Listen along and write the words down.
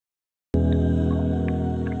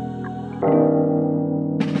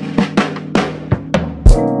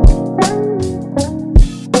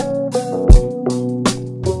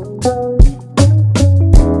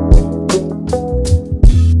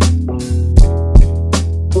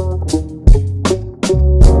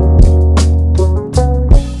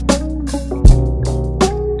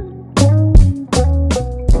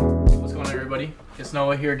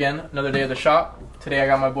here again, another day at the shop. Today I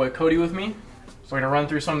got my boy Cody with me. We're gonna run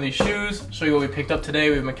through some of these shoes, show you what we picked up today.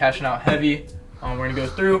 We've been cashing out heavy. We're gonna go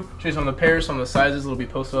through, show you some of the pairs, some of the sizes. It'll be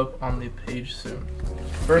posted up on the page soon.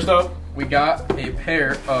 First up, we got a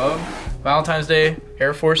pair of Valentine's Day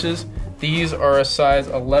Air Forces. These are a size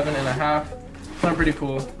 11.5. They're pretty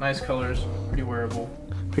cool, nice colors, pretty wearable.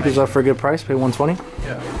 Pick these up for a good price, pay $120.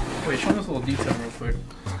 Yeah. Wait, show me this little detail real quick.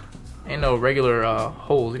 Ain't no regular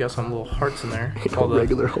holes. You got some little hearts in there. Ain't no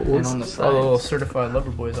regular holes. On the all the little certified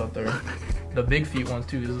lover boys out there. The big feet ones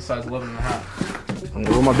too. This is a size 11.5.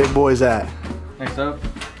 Where my big boys at? Next up,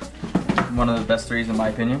 one of the best threes in my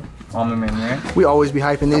opinion. Almond Man. We always be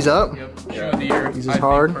hyping these up. Yep. Shoe of the year. These is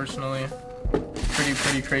hard. Personally,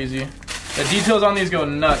 pretty crazy. The details on these go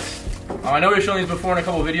nuts. I know we've shown these before in a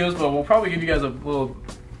couple videos, but we'll probably give you guys a little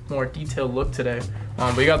more detailed look today.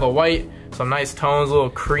 But you got the white, some nice tones, a little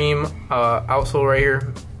cream outsole right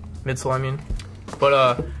here, midsole I mean.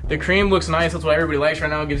 But the cream looks nice. That's what everybody likes right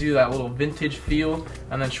now. It gives you that little vintage feel.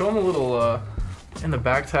 And then show them a little in the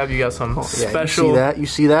back tab. You got some special. You see that? You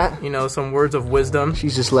see that? You know, some words of wisdom.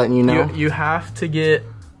 She's just letting you know. You have to get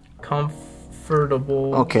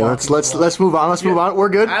comfortable. Okay, let's move on. Let's move on. We're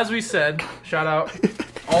good. As we said, shout out.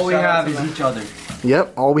 All we have is each other.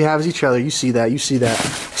 Yep, all we have is each other. You see that? You see that?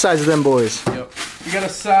 Size of them boys. Yep. We got a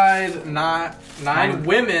size 9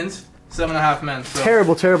 women's, 7.5 men's. So.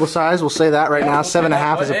 Terrible size. We'll say that right now.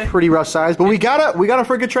 7.5 is a pretty rough size, but we got them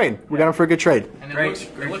for a good trade. We got them for a good trade. And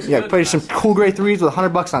it looks yeah, good. play some cool gray threes with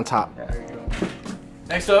 $100 on top. Yeah, there you go.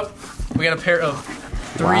 Next up, we got a pair of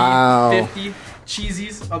 350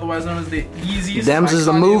 Cheesies, otherwise known as the Yeezys. Them's is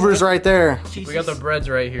the movers right there. We got the breads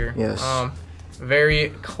right here. Yes. Very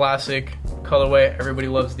classic colorway. Everybody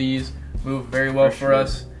loves these. Move very well for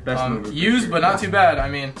us. Used, but not too bad. I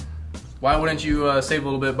mean, why wouldn't you save a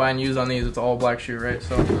little bit buying used on these? It's all black shoe, right?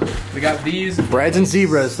 So we got these. Breads and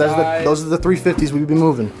zebras. Those are the 350s we'd be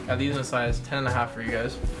moving. Got these in a size 10.5 for you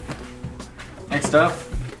guys. Next up,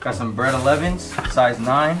 got some Bread 11s, size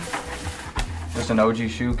 9. Just an OG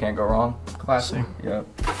shoe, can't go wrong. Classic. Yep.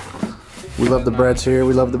 We love the breads here.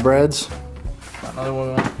 We love the breads. Another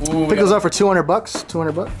one. Ooh, pick those up for $200.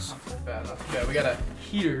 $200. Not too bad. We got a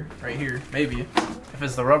heater right here. Maybe if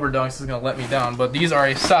it's the rubber dunks, it's gonna let me down. But these are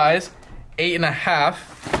a size 8.5.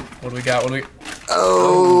 What do we got?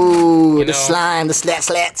 Oh, the slime, the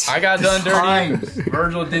slats. I got done dirty.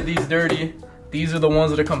 Virgil did these dirty. These are the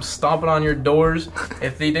ones that come stomping on your doors.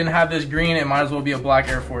 If they didn't have this green, it might as well be a black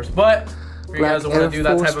Air Force. But for you guys that want to do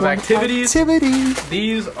that type of activities,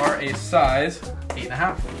 these are a size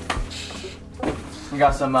 8.5. We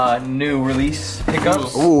got some new release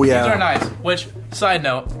pickups. Oh yeah. These are nice. Which, side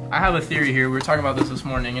note, I have a theory here. We were talking about this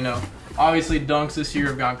morning. You know, obviously dunks this year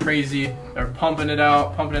have gone crazy. They're pumping it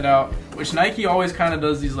out. Which Nike always kind of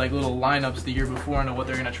does these like little lineups the year before into what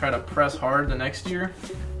they're gonna try to press hard the next year.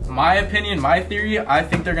 My opinion, my theory, I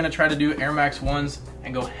think they're gonna try to do Air Max 1s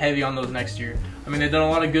and go heavy on those next year. I mean, they've done a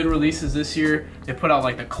lot of good releases this year. They put out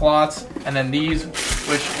like the clots and then these,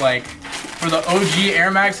 which like, for the OG Air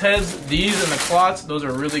Max heads, these and the clots, those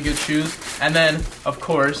are really good shoes. And then, of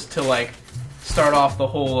course, to like start off the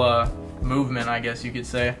whole movement, I guess you could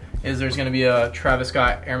say, is there's gonna be a Travis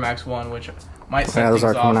Scott Air Max 1, which might set things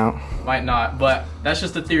off, might not, but that's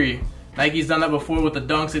just a theory. Nike's done that before with the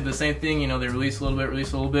dunks. They did the same thing. You know, they release a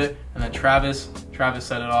little bit, and then Travis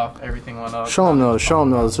set it off. Everything went up. Show them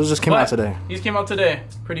those. Those just came out today. These came out today.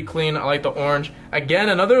 Pretty clean. I like the orange. Again,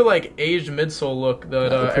 another like aged midsole look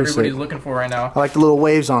that everybody's looking for right now. I like the little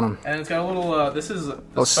waves on them. And it's got a little. This is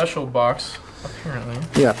a special box, apparently.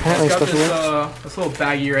 Yeah, apparently it's got special. this little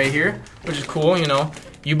baggie right here, which is cool. You know,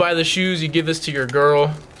 you buy the shoes, you give this to your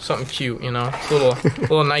girl. Something cute, you know. It's a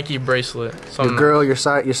little Nike bracelet. Something. Your girl, your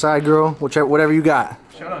side girl, whatever you got.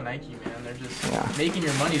 Shout out Nike, man. They're just making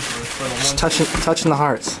your money's worth for the just touching the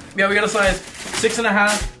hearts. Yeah, we got a size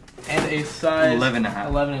 6.5 and a size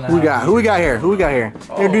 11.5. Who we got here?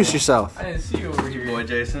 Oh, introduce yourself. I didn't see you over here. Boy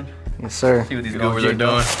Jason. Yes, sir. See what these goobers are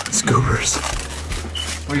doing. Scoopers.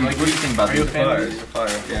 What do you think about these? Fire.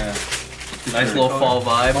 Yeah. Nice little fall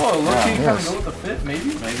vibe. Oh, look, you kind of go with the fit, maybe.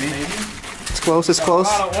 It's close. A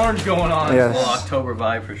lot of orange going on. Yes. A little October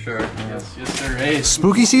vibe for sure. Yes, sir. Hey,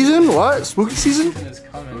 spooky season? What? Spooky season? Is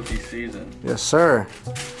coming. Spooky season. Yes, sir. I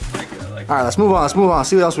like it. All right, let's move on.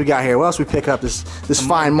 See what else we got here. What else we pick up this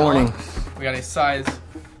fine morning? We got a size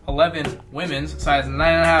 11 women's, size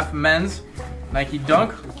 9.5 men's Nike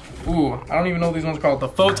Dunk. Ooh, I don't even know what these ones are called. The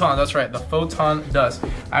Photon. That's right. The Photon Dust.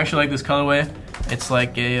 I actually like this colorway. It's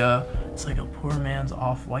like a poor man's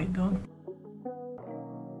off-white dunk.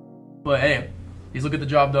 But hey, These look at the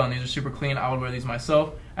job done. These are super clean. I would wear these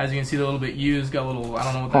myself. As you can see, they're a little bit used. Got a little, I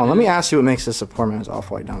don't know what that Oh, is. let me ask you what makes this a poor man's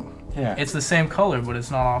off-white dunk. Yeah. It's the same color, but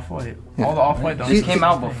it's not off-white. Yeah. All the off-white dunks. This came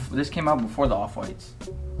out this came out before the off-whites.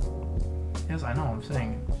 Yes, I know. I'm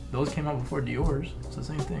saying those came out before Dior's. It's the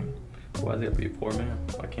same thing. Why is it be a poor man?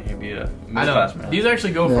 Why can't he be a I middle class know. man? These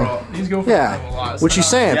actually go for all. These go for a lot. What you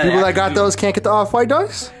saying? Yeah, People they that got actually those can't get the off-white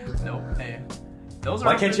dunks? Nope. Hey, those are.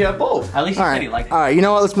 Why can't you have both? At least he All said right, he liked it. all right. You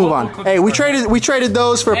know what? Let's move on. Hey, we traded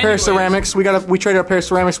those for a pair of Anyways. ceramics. We traded a pair of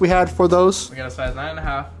ceramics we had for those. We got a size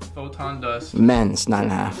 9.5 Photon Dust. Men's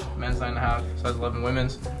 9.5. Men's 9.5, size 11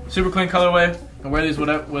 women's. Super clean colorway. You can wear these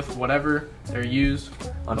with whatever they're used.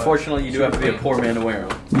 Unfortunately, you do have to be a poor man to wear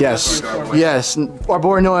them. Yes, yes. Our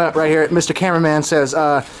boy Noah right here, Mr. Cameraman says,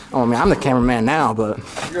 oh man, I'm the cameraman now, but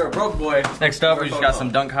You're a broke boy. Next up, we just got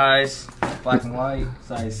some dunk highs, black and white,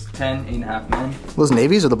 size 10, 8.5 men. those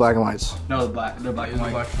navies or the black and whites? No, they're black These and are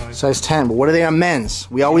white. black and white. Size 10, but what are they on men's?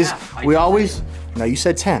 We always. No, you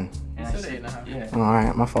said 10. And It I said said- 8.5. Yeah. All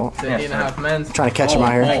right, my fault. It's 8.5 men's. Trying to catch him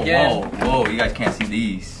out here. Again. Whoa, you guys can't see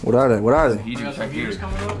these. What are they? What are they? He We got just some right here. heaters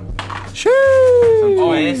coming up. Shoo! Oh,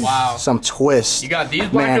 Twist. wow. Some twist. You got these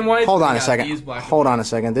black Man, and white. hold on you a got second. these black and Hold on a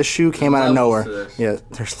second. This shoe came out of levels nowhere. to this. Yeah,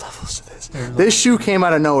 there's levels to this. This shoe came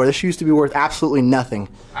out of nowhere. This shoe used to be worth absolutely nothing,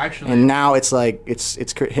 Actually, and now it's like it's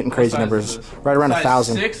hitting crazy size numbers, is this? right around size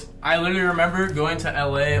 1,000. 6. I literally remember going to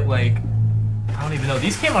LA like I don't even know.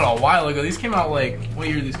 These came out a while ago. These came out like what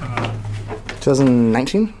year did these come out?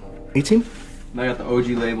 2019, 18. They got the OG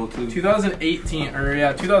label too. 2018 or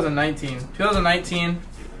yeah, 2019. 2019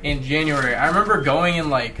 in January. I remember going in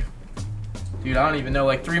like, dude, I don't even know,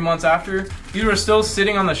 like 3 months after. These were still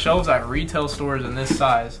sitting on the shelves at retail stores in this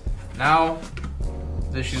size. Now,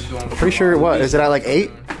 this shoe's going. Pretty sure what is it at like 8?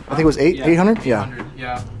 I think it was 800. Yeah, 800,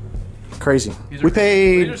 yeah. crazy. These We are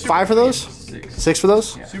paid super 5 for clean. those, 6 for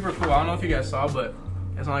those. Yeah. Super cool. I don't know if you guys saw, but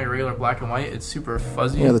it's not like a regular black and white. It's super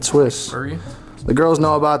fuzzy. Yeah, the twist. furry. The girls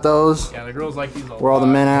know about those. Yeah, the girls like these a lot. Where all the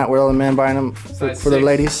men at? Where all the men buying them for Size their 6.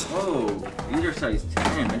 ladies? Whoa, these are size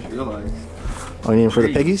 10. I just realized. Oh, you need them for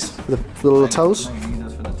the piggies? For the little toes? I need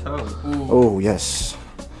those for the toes. Ooh. Oh, yes.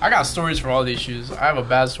 I got stories for all these shoes. I have a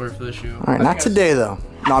bad story for this shoe. All right, not today though.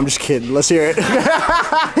 No, I'm just kidding. Let's hear it.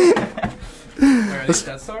 Are these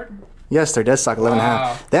dead stock? Yes, they're dead stock 11 and a Wow.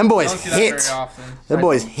 half. Them boys Don't see that hit. very often. Them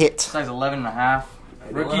boys hit. Size 11 and a half.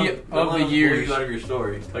 Rookie Don't of let the him year. pull you out of your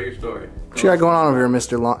story. Tell your story. What you got going on over here,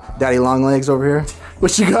 Mr. Daddy Longlegs over here?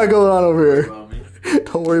 What you got going on over here? About me.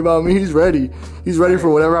 Don't worry about me. He's ready. He's ready for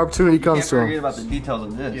whatever opportunity Can't comes to forget him. about the details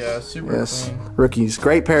of this. Yeah, super Yes, clean. rookies.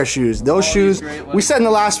 Great pair of shoes. Those All shoes, these great we said in the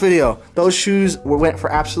last video, those shoes went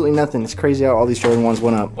for absolutely nothing. It's crazy how all these Jordan 1s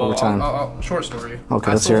went up over time. Short story. Okay,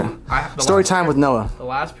 I let's hear sold- the Story last time pair- with Noah. The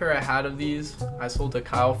last pair I had of these, I sold to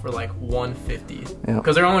Kyle for like 150. Yeah.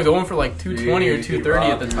 Because they're only going for like 220 or Jeez,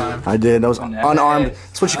 230 at the Rob, time. I did. That was unarmed.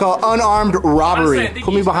 That's what you call unarmed robbery. Honestly, I think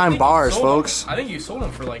Put me you- I behind think you bars, sold them- folks. I think you sold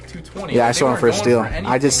them for like 220. Yeah, I Like, they sold them for a weren't steal. going for I did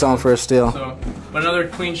anything. sell them for a steal. So, but another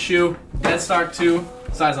clean shoe, dead stock 2,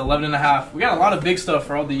 size 11 and a half. We got a lot of big stuff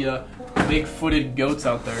for all the big-footed goats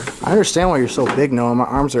out there. I understand why you're so big, Noah. My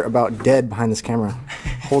arms are about dead behind this camera,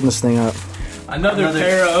 holding this thing up. Another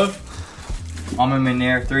pair of Almond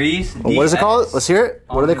Meniere 3s. What is it called? Let's hear it.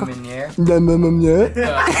 What are they called? Meniere. Almond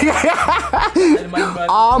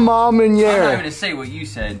I'm not Meniere. even to say what you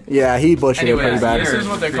said. Yeah, he butchered it pretty Anyways, bad. this is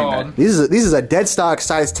what they're Pretty called. bad. This is a dead stock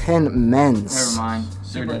size 10 men's. Never mind.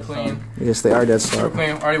 They're Super dead clean. stock. Yes, they are dead Super stock. clean.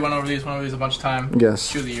 Already went over these a bunch of time. Yes.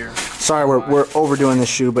 Shoe of the year. Sorry, we're overdoing this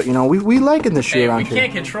shoe, but you know we liking this shoe Hey, we around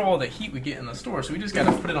can't here. control the heat we get in the store, so we just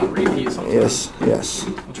gotta put it on repeat sometimes. Yes, yes.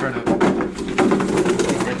 We'll try to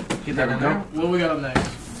get that in there. What do we got up next?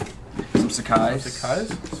 Some Sakai's.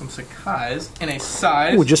 Some Sakai's in a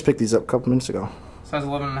size, Ooh, we just picked these up a couple minutes ago. size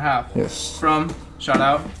 11 and a half. Yes. From, shout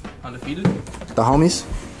out, Undefeated. The homies.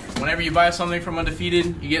 Whenever you buy something from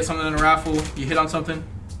Undefeated, you get something in a raffle, you hit on something,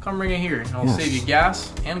 come bring it here. It'll Yes. save you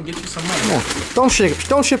gas and get you some money. Yeah. Don't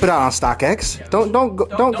ship it out on StockX. Don't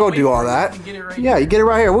go wait do all for it. that. You get it right Yeah, here. you get it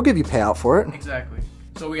right here. We'll give you payout for it. Exactly.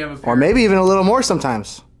 So we have a pair. Or maybe even a little more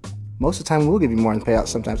sometimes. Most of the time we'll give you more than payout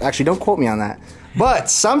sometimes. Actually, don't quote me on that. But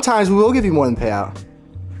sometimes we will give you more than payout.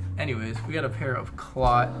 Anyways, we got a pair of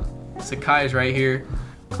Clot Sakai's right here.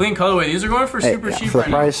 Clean colorway. These are going for Hey, super yeah, cheap for the right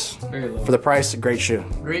now. price. Very low. For the price, great shoe.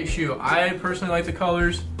 Great shoe. I personally like the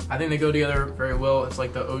colors. I think they go together very well. It's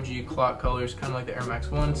like the OG Clot colors, kind of like the Air Max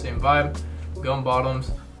 1, same vibe. Gum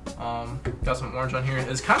bottoms. Got some orange on here.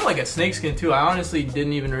 It's kind of like a snakeskin too. I honestly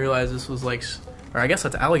didn't even realize this was like, or I guess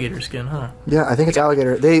that's alligator skin, huh? Yeah, I think it's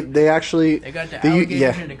alligator. They actually They got the They u- alligators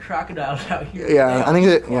yeah. and the crocodiles out here. yeah, I think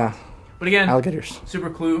that yeah, But again, alligators. super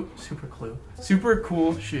cool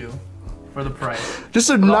shoe. for the price. Just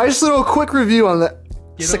a nice little quick review on the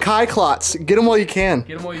Get 'em. Sakai clots. Get them while you can.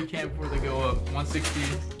 Get them while you can before they go up. 160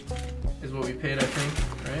 is what we paid, I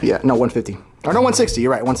think, right? Yeah, no, 150. Or no, 160.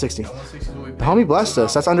 You're right, 160. 160 is what we paid. The homie blessed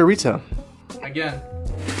us. That's under retail. Again,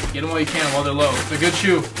 get them while you can while they're low. It's a good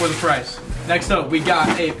shoe for the price. Next up, we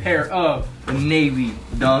got a pair of The Navy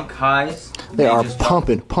Dunk highs. They are just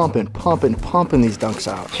pumping these dunks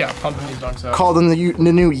out. yeah, pumping these dunks out. Call them the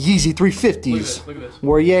new Yeezy 350s. Look at this.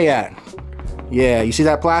 Where you at? Yeah, you see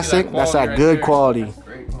that plastic? That's that quality right good there. quality.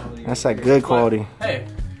 great quality. That's that good quality. But, hey,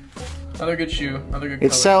 another good shoe, another good It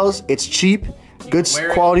color. sells. It's cheap. Good wear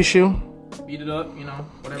it. quality shoe. Beat it up, you know,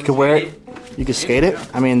 whatever. You can wear it. You can skate it.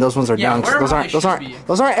 I mean, those ones are Yeah, dunks. wear 'em Those how aren't. they Those should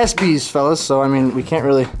be. aren't SBs, fellas. So I mean, we can't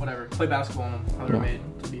really Whatever. Play basketball on them. How they're made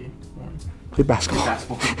to be worn. play basketball.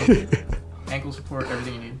 Ankle support,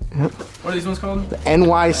 everything you need. What are these ones called?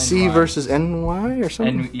 NYC versus NY or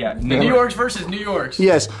something. And yeah, New York's versus New York's.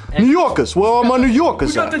 Yes, New Yorkers. Well, I'm on New Yorkers.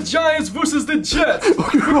 We got the Giants versus the Jets.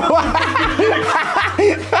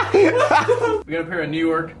 We got a pair of New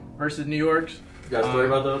York versus New York's. You got a story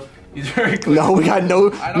about those? These are very quick. No, we got no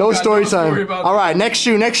got story no time. story about All right, next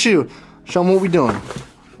shoe. Show them what we doing.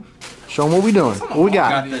 Show them what we doing. What we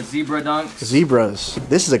got got? the Zebra Dunks. Zebras.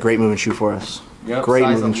 This is a great moving shoe for us. Yep, Great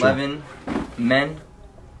size moving shoe. 11 men.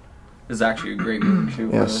 This is actually a great moving shoe.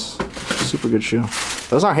 Yes, super good shoe.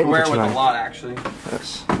 Those aren't hitting Wear for it with a tonight. lot actually.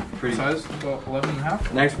 Yes. Pretty. Size about 11 and a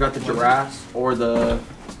half. Next we got the giraffes or the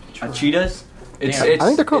cheetahs. It's, Damn. it's I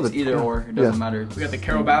think they're called it's the- either or. It doesn't yeah. matter. We got the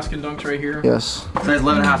Carol Baskin dunks right here. Yes. Size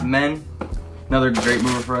 11.5 men. Another great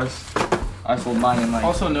mover for us. I sold mine in like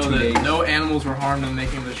Also know 2 that days. no animals were harmed in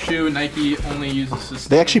making the shoe. Nike only uses sustainable.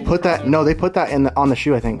 They actually put that. No, they put that on the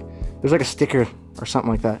shoe. I think there's like a sticker or something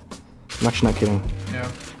like that. I'm actually not kidding.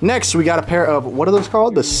 Yeah. Next, we got a pair of what are those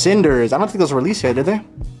called? The Cinders. I don't think those were released yet, did they?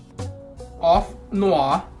 Off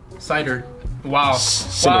Noir Cider. Wow.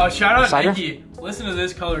 Cider. Wow. Shout out Cider? Nike. Listen to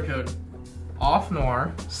this color code. Off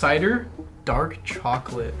Noir Cider Dark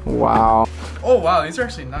Chocolate. Wow, Oh wow, these are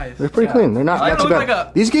actually nice. they're pretty clean. They're not They too look bad. like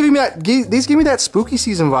a- These give me that spooky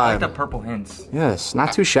season I like vibe. the purple hints. Yes,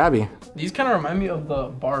 not too shabby. These kind of remind me of the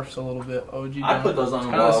Barfs a little bit. OG. I put those on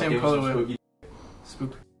Kind the of wall. the same Give 'em some colorway. spooky.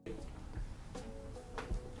 Spook.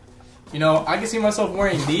 You know, I can see myself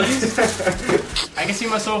wearing these. I can see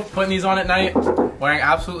myself putting these on at night, wearing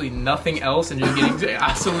absolutely nothing else, and just getting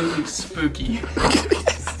absolutely spooky.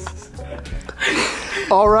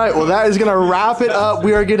 All right, well that is gonna wrap it up.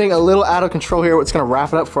 We are getting a little out of control here. It's gonna wrap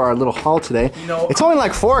it up for our little haul today. You know- it's only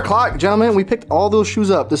like 4 o'clock, gentlemen. We picked all those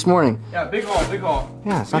shoes up this morning. Yeah, big haul, big haul.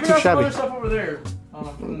 Yeah, it's We not even too got some shabby. other stuff over there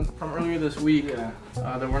from earlier this week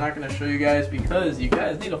that we're not going to show you guys because you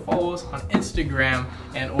guys need to follow us on Instagram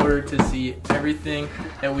in order to see everything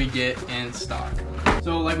that we get in stock.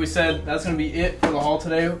 So like we said, that's going to be it for the haul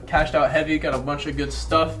today. Cashed out heavy, got a bunch of good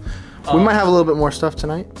stuff. We might have a little bit more stuff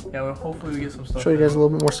tonight. Yeah, well, hopefully we get some stuff. Show you guys a little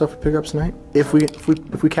bit more stuff to pick up tonight. If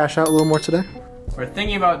we cash out a little more today. We're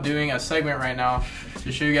thinking about doing a segment right now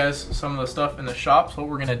to show you guys some of the stuff in the shops. What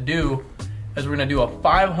we're going to do is we're going to do a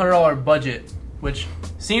 $500 budget, which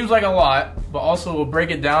seems like a lot, but also we'll break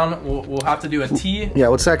it down. We'll have to do a tee. Yeah,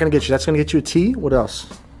 what's that gonna get you? That's gonna get you a tee. What else?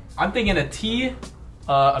 I'm thinking a tee,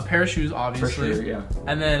 a pair of shoes, obviously. For sure, yeah.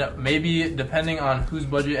 And then maybe, depending on whose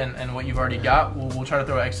budget and what you've already got, we'll try to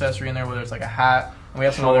throw an accessory in there, whether it's like a hat. And we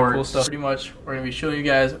have some other cool Shorts. stuff. Pretty much, we're going to be showing you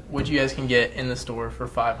guys what you guys can get in the store for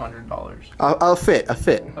 $500. A fit. A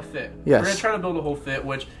fit. Yes. We're going to try to build a whole fit,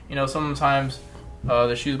 which, you know, sometimes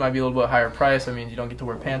the shoes might be a little bit higher price. I mean, you don't get to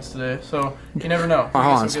wear pants today, so you never know.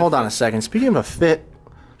 Hold on a second. Speaking of a fit,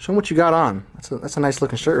 show them what you got on. That's a nice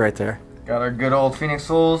looking shirt right there. Got our good old Phoenix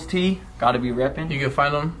Souls tee. Gotta be repping. You can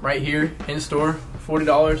find them right here in store,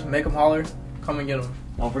 $40. Make them holler. Come and get them.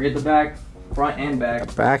 Don't forget the back, front and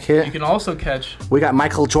back. Back hit. You can also catch We got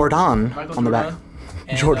Michael Jordan on the back.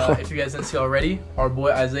 And Jordan. if you guys didn't see already, our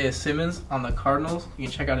boy Isaiah Simmons on the Cardinals. You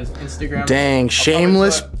can check out his Instagram. Dang,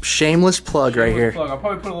 shameless plug right here. Plug. I'll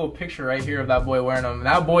probably put a little picture right here of that boy wearing them.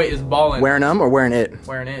 That boy is balling. Wearing them or wearing it?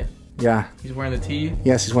 Wearing it. Yeah. He's wearing the tee.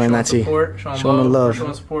 Yes, he's wearing that tee. Showing Showing them love.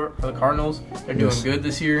 Showing support for the Cardinals. They're doing Yes. good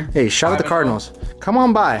this year. Hey, shout out the 5-0. Cardinals. Come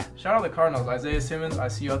on by. Shout out the Cardinals. Isaiah Simmons, I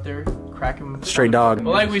see you out there cracking. Straight dog. But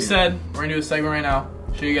like we said, we're gonna do a segment right now.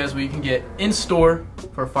 Show you guys what you can get in store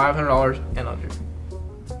for $500 and under.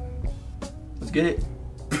 Let's get it.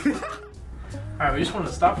 Alright, we just wanted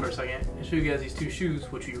to stop for a second and show you guys these two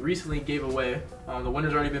shoes, which we recently gave away. The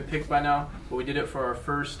winner's already been picked by now, but we did it for our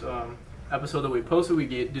first episode that we posted. We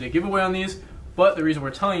did a giveaway on these, but the reason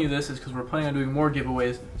we're telling you this is because we're planning on doing more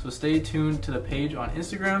giveaways, so stay tuned to the page on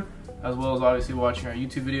Instagram, as well as obviously watching our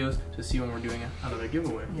YouTube videos to see when we're doing another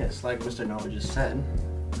giveaway. Yes, like Mr. Noah just said,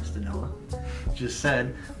 Mr. Noah, just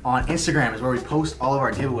said, on Instagram is where we post all of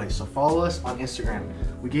our giveaways. So follow us on Instagram.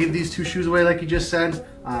 We gave these 2 shoes away like you just said.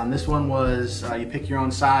 This one was, you pick your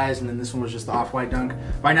own size, and then this one was just the off-white dunk.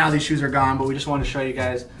 Right now these shoes are gone, but we just wanted to show you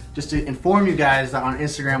guys, just to inform you guys that on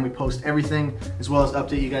Instagram we post everything, as well as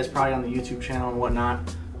update you guys probably on the YouTube channel and whatnot.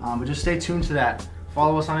 But just stay tuned to that.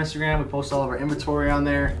 Follow us on Instagram. We post all of our inventory on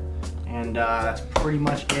there, and that's pretty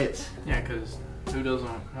much it. Yeah, because who doesn't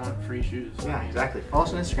want free shoes? Yeah, exactly. Follow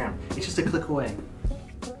us on Instagram. It's just a click away.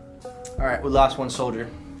 All right, we lost one soldier.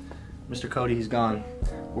 Mr. Cody, he's gone.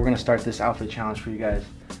 We're gonna start this outfit challenge for you guys.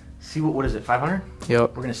 See what is it? 500?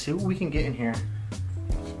 Yep. We're gonna see what we can get in here.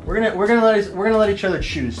 We're gonna let each other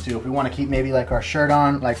choose too. If we want to keep maybe like our shirt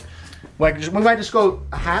on, like we might just go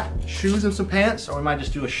a hat, shoes, and some pants, or we might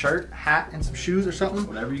just do a shirt, hat, and some shoes or something.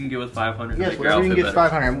 Whatever you can get with 500. Yes, whatever you can get with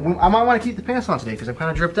 500. I might want to keep the pants on today because I'm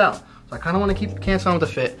kind of dripped out, so I kind of want to keep the pants on with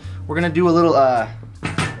the fit. We're gonna do a little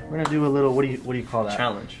what do you call that?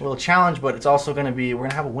 Challenge. A little challenge, but it's also gonna be, we're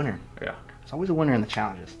gonna have a winner. Yeah. It's always a winner in the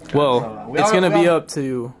challenges. Well, it's going to be up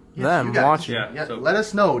to them watching. Yeah, so let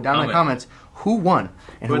us know down in the comments who won.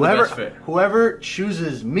 And whoever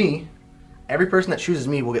chooses me, every person that chooses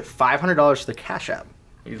me will get $500 to the Cash App.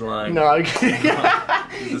 He's lying. No, I'm kidding.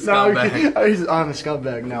 He's a scumbag. No, he's on the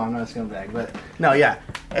scumbag. No, I'm not a scumbag. But no, yeah.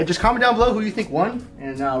 Just comment down below who you think won,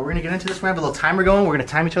 and we're gonna get into this. We have a little timer going. We're gonna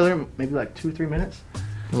time each other, maybe like 2 or 3 minutes.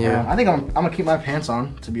 Yeah. I think I'm gonna keep my pants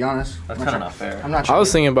on. To be honest, That's kind of not fair. I'm not sure. I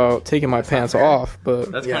was thinking about taking my pants off, but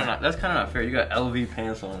That's kind of not fair. You got LV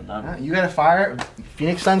pants on. You got a fire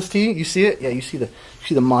Phoenix Suns tee. You see it? Yeah, you see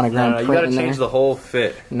the monogram. No, you print gotta in change there. the whole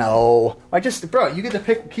fit. No, bro, you get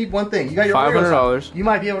to keep one thing. You got your $500. You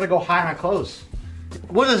might be able to go high on clothes.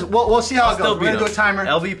 We'll see how it goes. We're gonna do a timer.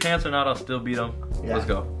 LV pants or not, I'll still beat them. Yeah. Let's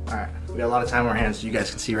go. All right, we got a lot of time on our hands, so you guys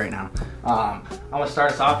can see right now. I'm gonna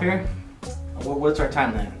start us off here. What's our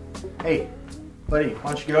time then? Hey, buddy,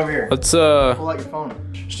 why don't you get over here? let's Pull out your phone.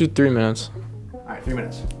 just do 3 minutes. All right, 3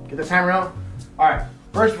 minutes. Get the timer out. All right,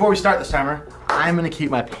 first before we start this timer, I'm gonna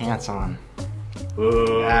keep my pants on.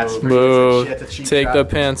 Boo. That's pretty Boo. good. Shit, that's a cheap Take shot. the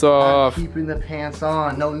pants I'm off. keeping the pants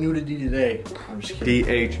on. No nudity today. I'm just kidding.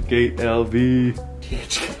 DHGateLV.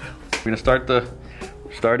 We're gonna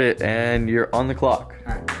start it, and you're on the clock.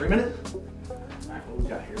 All right, 3 minutes. All right, what we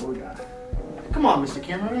got here? What we got? Come on, Mr.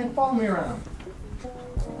 Cameraman, follow me around.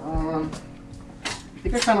 I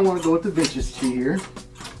think I kind of want to go with the vintage tee here.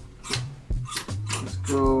 Let's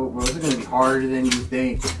go. Well, this is going to be harder than you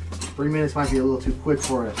think. 3 minutes might be a little too quick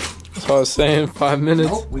for us. That's what I was saying, 5 minutes.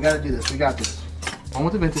 Nope, we got to do this. We got this. On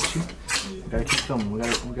with the vintage tee. We got to keep filming. We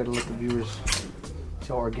got to let the viewers see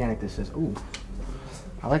how organic this is. Ooh,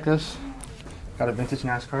 I like this. Got a vintage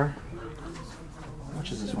NASCAR. How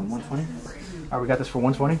much is this one? 120. All right, we got this for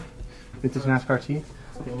 120. Vintage NASCAR tee.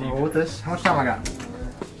 Okay, we'll roll with this. How much time I got?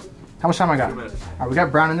 How much time I got? 2 minutes. All right, we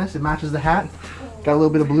got brown in this. It matches the hat. Got a little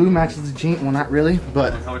bit of blue, matches the jean. Well, not really,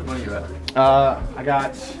 but How much money you at? I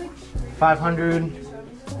got 500.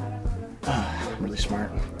 I'm really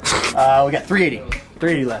smart. We got 380.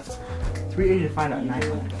 380 left. 380 to find a nice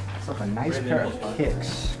one. It's a nice pair of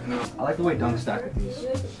kicks. I like the way dunks stack with these,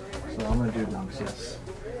 so I'm gonna do dunks. Yes.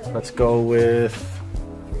 Let's go with.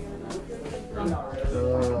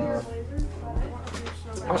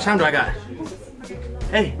 How much time do I got?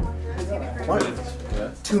 Hey. What?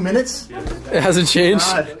 2 minutes? It hasn't changed.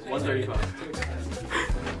 God. 135.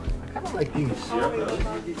 I kind of like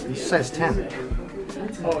these. These size 10.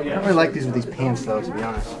 I don't really like these with these pants though, to be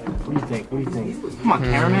honest. What do you think? What do you think? Come on,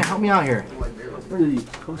 cameraman, help me out here. Where are these?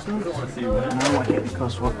 Coast ones? No, I can't be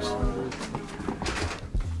coast ones.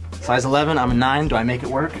 Size 11, I'm a 9. Do I make it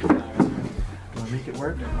work? Do I make it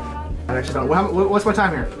work? I actually don't. What's my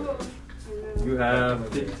time here? You have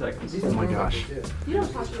 50 seconds. Oh my gosh. You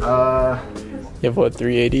have what,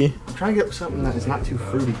 380? I'm trying to get something that is not too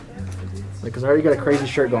fruity. Like, cause I already got a crazy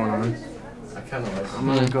shirt going on. I kind of like I'm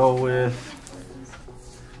gonna go with.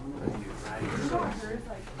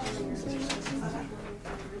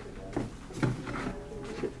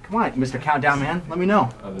 Come on, Mr. Countdown Man. Let me know.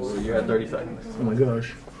 You had 30 seconds. Oh my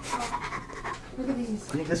gosh. Look at these. You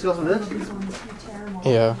think this goes with this? These ones are terrible.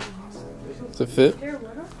 Yeah. Does it fit? They're little.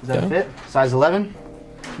 Does that Yeah. fit? Size 11?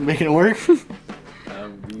 You making it work?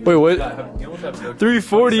 Wait, what? You almost have no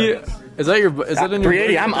 340. Is that your? Is that in your?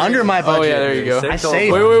 380. I'm under my budget. Oh yeah, there you go. I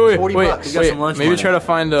saved Wait, 40 wait. bucks. got some lunch Maybe money. try to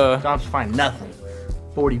find a. Don't have to find nothing.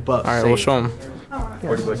 40 bucks. All right, we'll show him.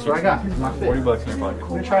 40 bucks. That's what I got. It's my fit. 40 bucks in your pocket. I'm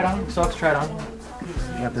gonna try it on. So let's try it on.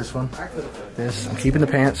 You got this one. This. I'm keeping the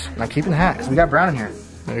pants. And I'm keeping the hat because we got brown in here.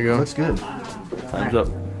 There you go. Looks good. Time's up.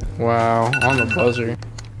 Wow, on the buzzer.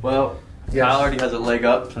 Well, Yes. Kyle already has a leg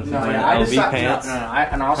up since he's wearing I LV decided, pants.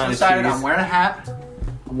 and I also Kinda decided shoes. I'm wearing a hat.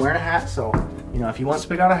 I'm wearing a hat, so, you know, if he wants to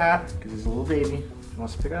pick out a hat, because he's a little baby, if he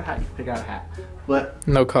wants to pick out a hat, you can pick out a hat. But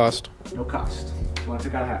No cost. no cost. If you want to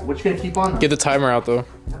pick out a hat. What you gonna keep on though? Get the timer out though.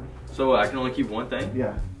 So I can only keep one thing?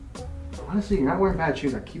 Yeah. Honestly, you're not wearing bad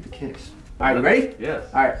shoes. I keep the kicks. Alright, you ready? Yes.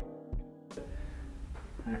 Alright.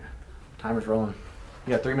 Alright. Timer's rolling.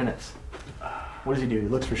 You got 3 minutes. What does he do? He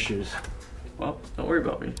looks for shoes. Well, don't worry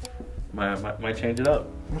about me. Might change it up.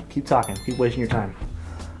 Keep talking. Keep wasting your time.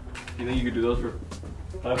 You think you could do those for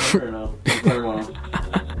 500 or no? Better one.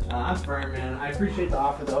 I'm firm, man. I appreciate the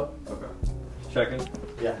offer, though. Okay. Checking.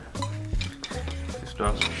 Yeah. Just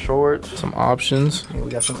drop some shorts. Some options. We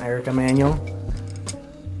got some Erica manual.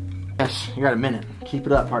 Yes, you got a minute. Keep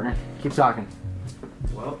it up, partner. Keep talking.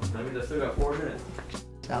 Well, that means I still got 4 minutes.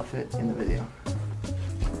 Outfit in the video.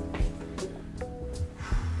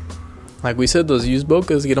 Like we said, those used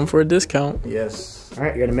Bocas, get them for a discount. Yes. All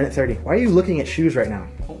right, you got a minute 30. Why are you looking at shoes right now?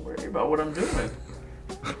 Don't worry about what I'm doing.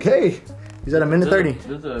 Okay. He's at a minute 30.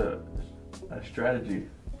 There's a strategy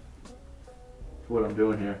for what I'm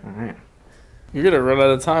doing here. All right. You're gonna run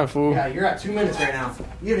out of time, fool. Yeah, you're at 2 minutes right now.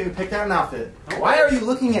 You haven't even picked out an outfit. Why are you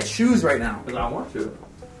looking at shoes right now? Because I want to.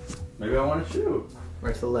 Maybe I want a shoe.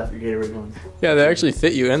 Right to the left, your Gatorade ones. Yeah, they actually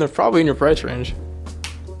fit you, and they're probably in your price range.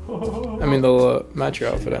 I mean, they'll match your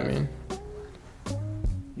outfit, I mean.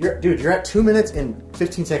 Dude, you're at 2 minutes and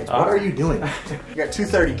 15 seconds. What are you doing? You're at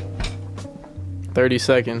 2:30. 30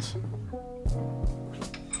 seconds.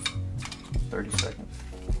 30 seconds.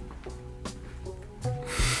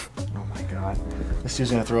 Oh my god. This dude's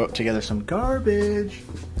gonna throw together some garbage.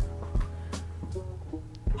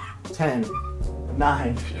 10,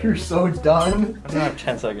 9. You're so done. I don't have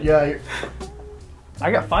 10 seconds. Yeah,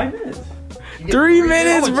 I got 5 minutes. 3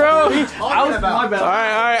 minutes, bro. What are you talking about? My bad. All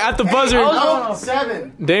right, at the buzzer. No,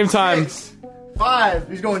 7. Dame time. 6, 5.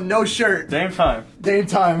 He's going no shirt. Damn time. Dame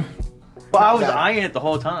time. Well, I was eyeing it the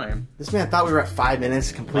whole time. This man thought we were at 5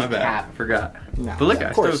 minutes. My Complete bad. cap. Forgot. No, But look, yeah, I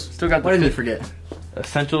of course. still got the What did you fit. forget?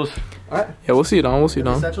 Essentials. All right. Yeah, we'll see it on. We'll see it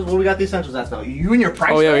on. Essentials. What we got the essentials at though? You and your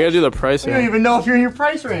price. Oh yeah, we range? gotta do the price. We don't even know if you're in your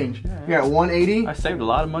price range. You're at 180. I saved a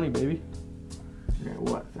lot of money, baby. You're at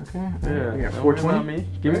what? Okay. Yeah. You're at Don't worry about 420. me.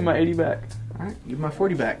 Give me my 80 back. All right. Give me my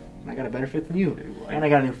 40 back. I got a better fit than you, and I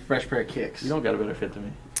got a new fresh pair of kicks. You don't got a better fit than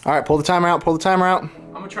me. All right. Pull the timer out. Pull the timer out.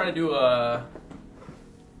 I'm gonna try to do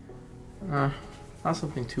not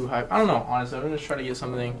something too hype. I don't know, honestly. I'm gonna just try to get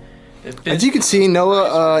something that fits. As you can see,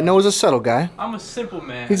 Noah's a subtle guy. I'm a simple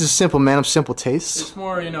man. He's a simple man of simple tastes. It's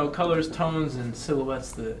more, colors, tones, and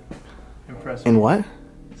silhouettes that impress me. And what?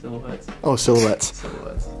 Silhouettes. Oh, silhouettes.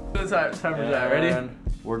 Silhouettes. Timer's out. Ready? All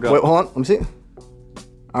We're going. Wait, hold on. Let me see.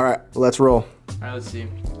 All right. Let's roll. right, let's see.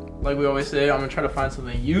 Like we always say, I'm gonna try to find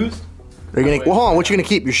something used. Are you gonna? Well, hold on. What you gonna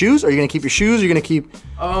keep? Your shoes? Are you gonna keep your shoes? Or are you gonna keep?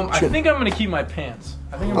 I think I'm gonna keep my pants.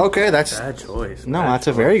 I think I'm Okay, that's Bad choice. no. That's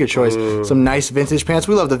a very good choice. Some nice vintage pants.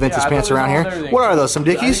 We love the vintage Yeah, I pants thought around they were here. on everything. What are those? Some I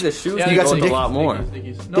think Dickies? the shoes Yeah, You got some a Dick- lot more.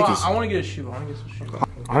 Dickies. No, Dickies. I want to get a shoe. I want to get some shoes.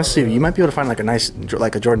 Honestly, you might be able to find like a nice,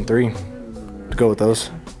 like a Jordan 3 to go with those.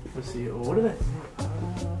 Let's see. What are they?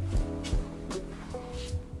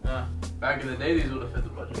 Back in the day, these would have fit the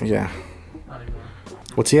budget. Yeah. Not anymore.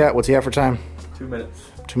 What's he at? What's he at for time? 2 minutes.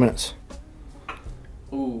 2 minutes.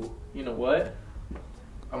 Ooh, you know what?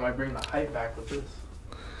 I might bring the hype back with this.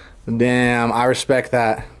 Damn, I respect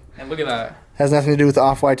that. And look at that. Has nothing to do with the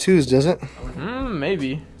off-white 2s, does it?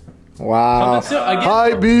 Maybe. Wow. Something again,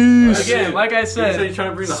 Hype beast. again, like I You said said, you're trying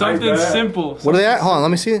to bring the something hype back. simple. What are they at? Hold on,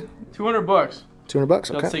 let me see it. $200. $200.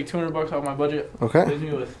 Let's Okay. take $200 off my budget. Okay. Leaves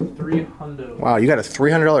me with $300. Wow, you got a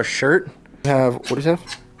 $300 shirt. You have what do you have?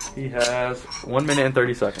 He has 1 minute and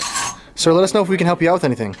 30 seconds. Sir, let us know if we can help you out with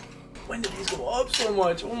anything. When did these go up so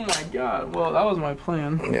much? Oh my god. Well, that was my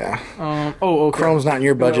plan. Yeah. Okay. Chrome's not in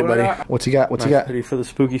your budget, what buddy. I got? What's he got? What's he got? Ready for the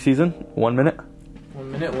spooky season? 1 minute.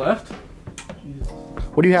 1 minute left.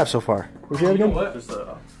 What do you have so far? What'd you have You know again? what? Just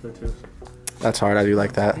the two. That's hard. I do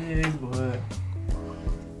like that. Big, but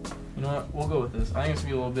you know what? We'll go with this. I think it's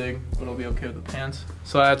gonna be a little big, but it'll be okay with the pants.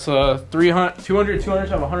 So that's 200 to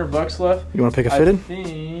have $100 left. You want to pick a fitted? I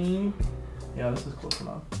think. Yeah, this is close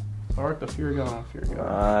enough. So I worked the Fear God.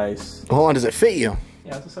 Nice. Hold on. Does it fit you?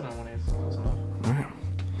 Yeah, it's a 718. It's close enough. All right.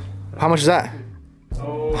 How much is that?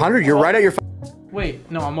 Oh, 100. You're right at your. Wait,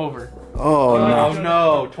 no, I'm over. Oh no. Oh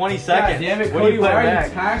no, 20 seconds. God damn it, What do Cody, you why put are back?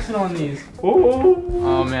 you taxing on these? Ooh.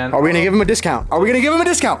 Oh man. Are we gonna give him a discount? Are we gonna give him a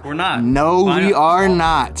discount? We're not. No, Why we not? are How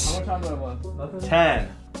not. much time do I have left? Nothing? 10,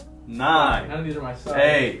 None 9, of these are my size.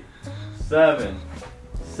 8, 7,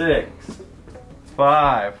 6,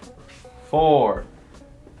 5, 4,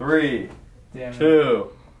 3, Damn it. 2,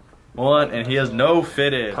 1, and he has no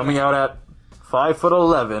fitted. Coming out at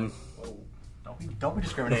 5'11". Don't be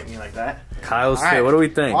discriminating me like that. Kyle's All right. fit. What do we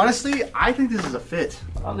think? Honestly, I think this is a fit.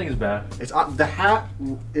 I don't think it's bad. It's the hat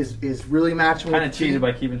is really matching. Kind of with cheesy the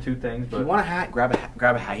by keeping two things, If you but want a hat, grab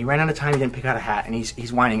a hat. He ran out of time. He didn't pick out a hat, and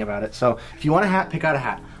he's whining about it. So if you want a hat, pick out a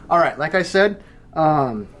hat. All right, like I said,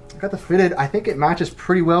 I got the fitted. I think it matches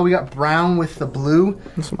pretty well. We got brown with the blue.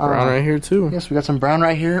 Some brown right here too. Yes, we got some brown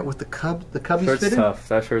right here with the cubbies Shirt's fitted. tough.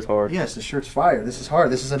 That shirt's hard. Yes, the shirt's fire. This is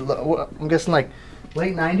hard. This is I'm guessing like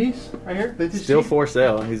late 90s right here. Still for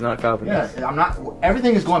sale. He's not copying Yeah, this. I'm not.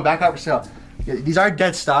 Everything is going back out for sale. Yeah, these are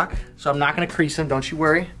dead stock, so I'm not gonna crease them. Don't you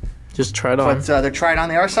worry. Just try it on. But they're tried on.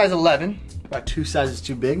 They are size 11. About 2 sizes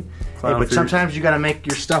too big. Hey, but sometimes you gotta make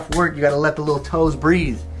your stuff work. You gotta let the little toes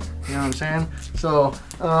breathe. You know what I'm saying? So,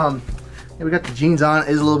 yeah, we got the jeans on. It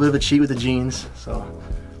is a little bit of a cheat with the jeans, so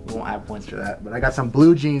we won't have points for that. But I got some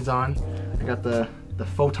blue jeans on. I got the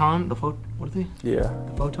Photon. What are they? Yeah.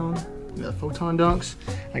 The Photon. The Photon dunks.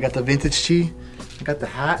 I got the vintage tee. I got the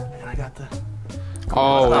hat, and I got the.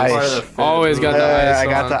 Always got the ice I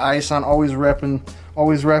got on. the ice on. Always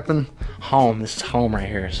repping home. This is home right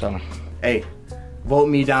here. So, hey, vote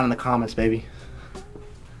me down in the comments, baby.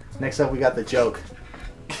 Next up, we got the joke.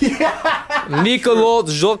 Nicolo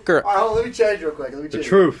Joker. All right, hold on, let me change real quick. The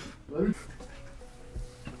truth.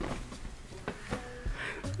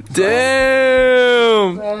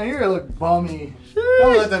 Damn. Man, you look bummy.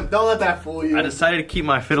 Don't let that fool you. I decided to keep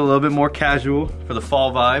my fit a little bit more casual for the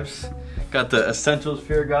fall vibes. Got the Essentials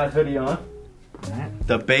Fear God hoodie on.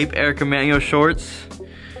 The Bape Air Commando shorts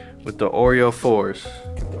with the Oreo 4s.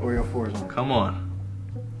 The Oreo 4s on. Come on.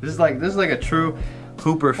 This is like a true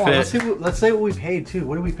Hooper fit. Let's say what we paid too.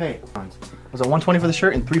 What did we pay? Was it $120 for the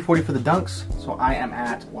shirt and $340 for the dunks? So I am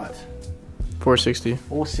at what? 460.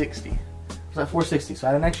 460. Was that 460? So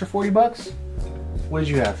I had an extra 40 bucks. What did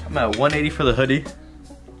you have? I'm at 180 for the hoodie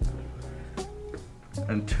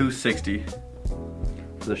and 260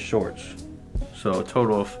 for the shorts. So a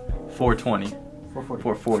total of 420.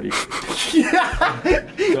 440. 440.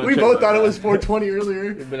 Yeah. We both thought it was 420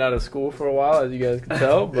 earlier. We've been out of school for a while, as you guys can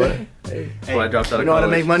tell, but hey, That's why I dropped out You of know how to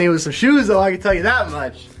college. make money with some shoes, though. I can tell you that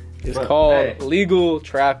much. it's But, called hey. legal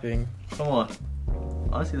trapping. Come on.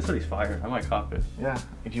 Honestly, this hoodie's fire. I might cop it. Yeah.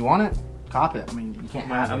 If you want it, cop it. I mean, you can't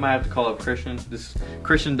have I it. might have to call up Christian.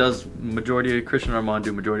 Christian and Armand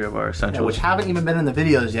do majority of our Yeah, essentials. which haven't even been in the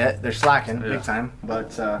videos yet. They're slacking Yeah. big time.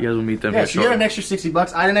 But You guys will meet them yeah, here so you had shortly. an extra 60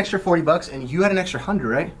 bucks. I had an extra 40 bucks, and you had an extra 100,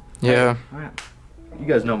 right? Yeah. All right. You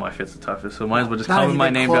guys know my fit's the toughest, so might as well just Not comment my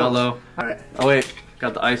even name close. down below. All right. Oh wait,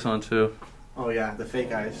 got the ice on too. Oh yeah, the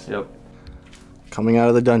fake eyes. Yep. Coming out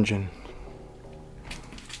of the dungeon.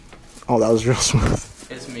 Oh, that was real smooth.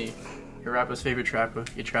 It's me, your rapper's favorite trapper,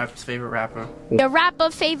 your trapper's favorite rapper. Your rapper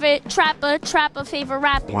favorite trapper, trapper favorite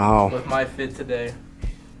rapper. Wow. With my fit today,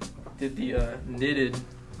 did the knitted,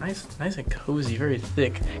 nice and cozy, very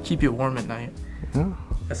thick, keep you warm at night. Yeah.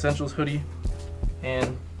 Essentials hoodie,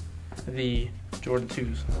 and the Jordan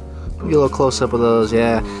 2s. Get a little close up of those,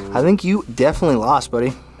 yeah. I think you definitely lost,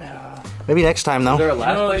 buddy. Maybe next time, though. Is there a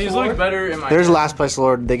last place these award? look better in my There's head. last place,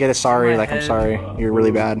 Lord. They get a sorry, In my like, I'm head. sorry. You're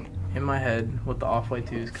really bad. In my head, with the off-white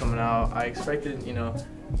 2s coming out, I expected, you know,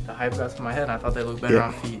 the hype got to my head, and I thought they looked better Yeah.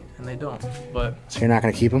 on feet, and they don't. But So you're not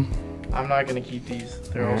going to keep them? I'm not gonna keep these.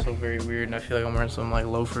 They're Alright. also very weird, and I feel like I'm wearing some like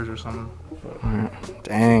loafers or something. But Alright.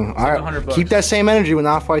 Dang. Alright. 100 bucks. Keep that same energy when the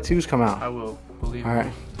Off-White 2s come out. I will, believe Alright.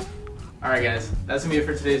 me. Alright guys, that's gonna be it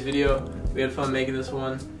for today's video. We had fun making this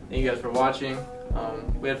one. Thank you guys for watching.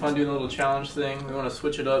 We had fun doing a little challenge thing. We want to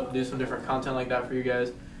switch it up, do some different content like that for you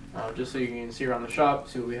guys. Just so you can see around the shop,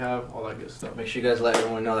 see what we have, all that good stuff. Make sure you guys let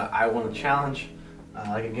everyone know that I won the challenge.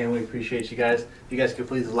 Like again, we appreciate you guys. If you guys could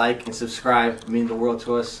please like and subscribe, it means the world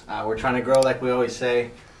to us. We're trying to grow like we always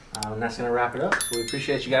say. And that's going to wrap it up. So we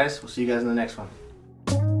appreciate you guys. We'll see you guys in the next one.